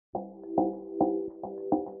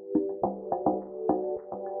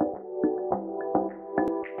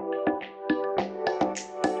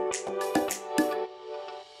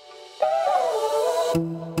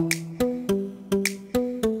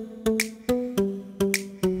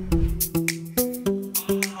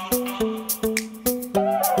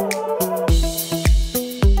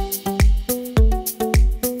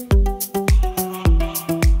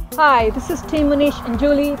Hi, this is Team Munish and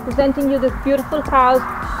Julie presenting you this beautiful house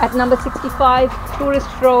at number 65 Tourist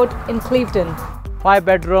Road in Clevedon. 5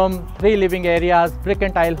 bedroom, 3 living areas, brick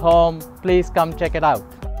and tile home. Please come check it out.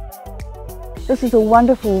 This is a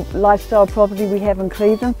wonderful lifestyle property we have in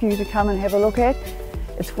Clevedon for you to come and have a look at.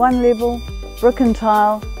 It's one level, brick and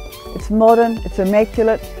tile, it's modern, it's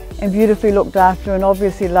immaculate and beautifully looked after and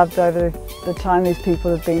obviously loved over the time these people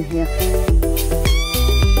have been here.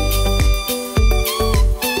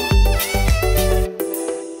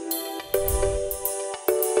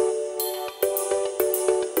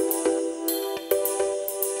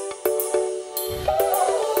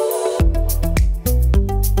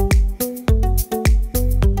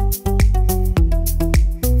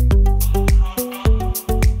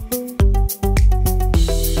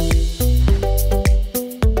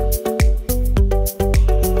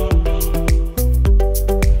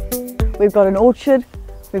 We've got an orchard,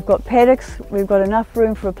 we've got paddocks, we've got enough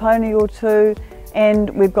room for a pony or two, and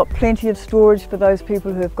we've got plenty of storage for those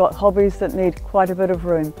people who have got hobbies that need quite a bit of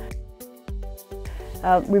room.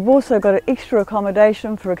 We've also got an extra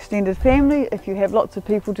accommodation for extended family if you have lots of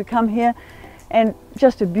people to come here, and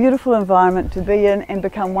just a beautiful environment to be in and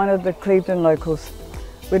become one of the Clevedon locals.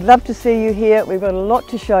 We'd love to see you here. We've got a lot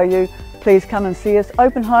to show you. Please come and see us.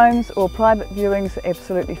 Open homes or private viewings are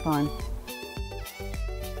absolutely fine.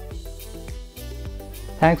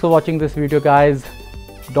 Thanks for watching this video, guys.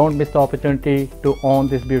 Don't miss the opportunity to own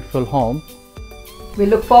this beautiful home. We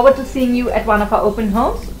look forward to seeing you at one of our open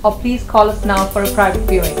homes, or please call us now for a private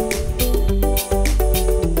viewing.